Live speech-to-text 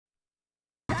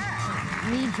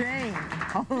Me, Jane.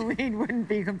 Halloween wouldn't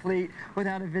be complete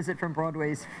without a visit from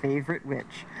Broadway's favorite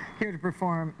witch. Here to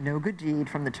perform No Good Deed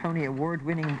from the Tony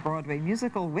Award-winning Broadway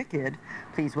musical Wicked,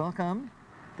 please welcome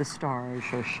the star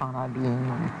Shoshana Bean.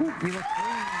 You look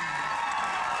green.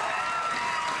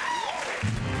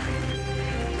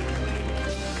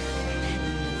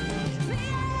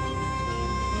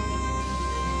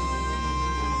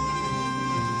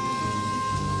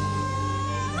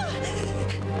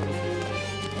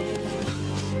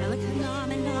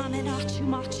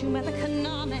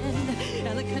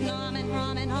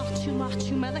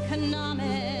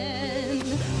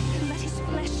 Let his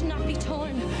flesh not be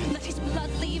torn, let his blood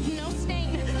leave no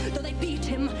stain. Though they beat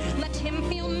him, let him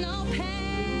feel no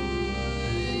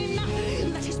pain.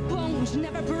 Let his bones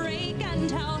never break, and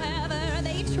however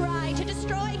they try to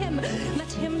destroy him,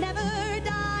 let him never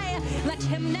die, let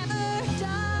him never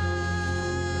die.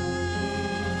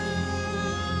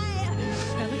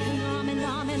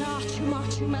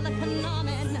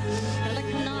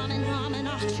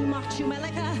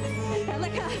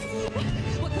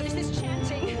 What good is this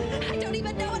chanting? I don't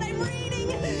even know what I'm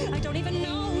reading. I don't even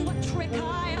know what trick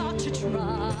I ought to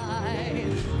try.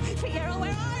 Fiyero,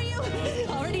 where are you?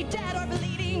 Already dead or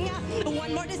bleeding?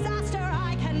 One more disaster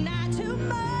I can add to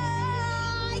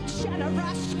my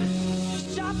generous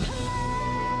supply.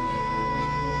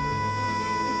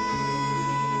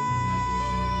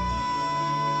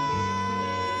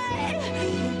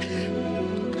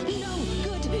 No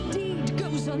good deed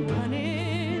goes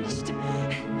unpunished.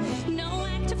 No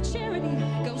act of charity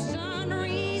goes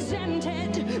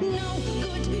unresented. No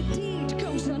good deed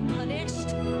goes unpunished.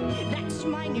 That's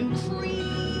my new creed.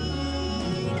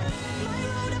 My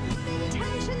road of good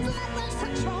intentions, let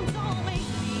such wrongs always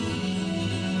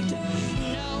lead.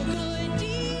 No good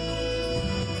deed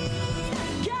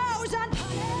goes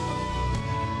unpunished.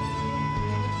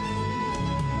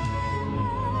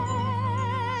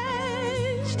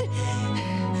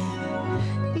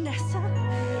 Nessa,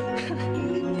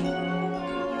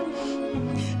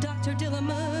 Dr.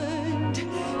 Dillamond,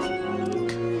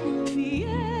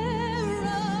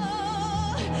 Fiyero.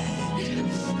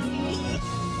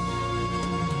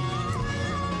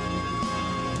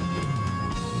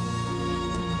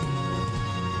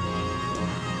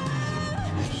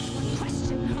 One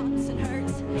question haunts and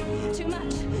hurts. Too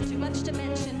much to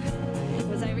mention.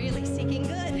 Was I really seeking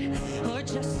good, or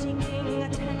just seeking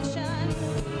attention?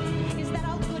 Is that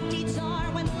all good deeds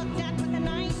are when looked at with a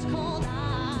nice cold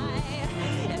eye?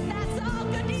 If that's all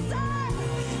good deeds are,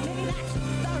 maybe that's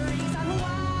the reason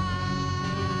why.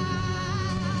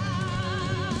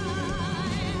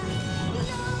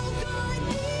 No good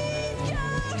deed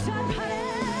goes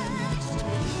unpunished.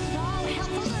 All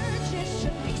helpful urges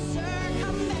should be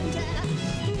circumvented.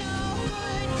 No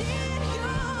good deed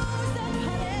goes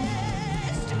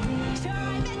unpunished. Sure,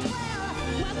 I meant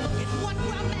well look at what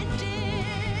Roman did.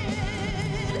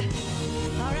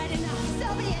 All right, enough. So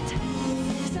be it.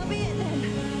 So be it then.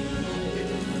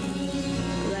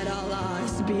 Let all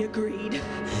ours be agreed.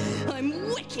 I'm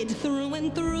wicked through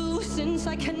and through, since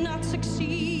I cannot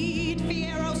succeed.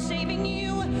 Fiyero saving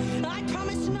you, I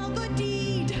promise no good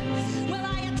deed. Well,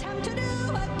 I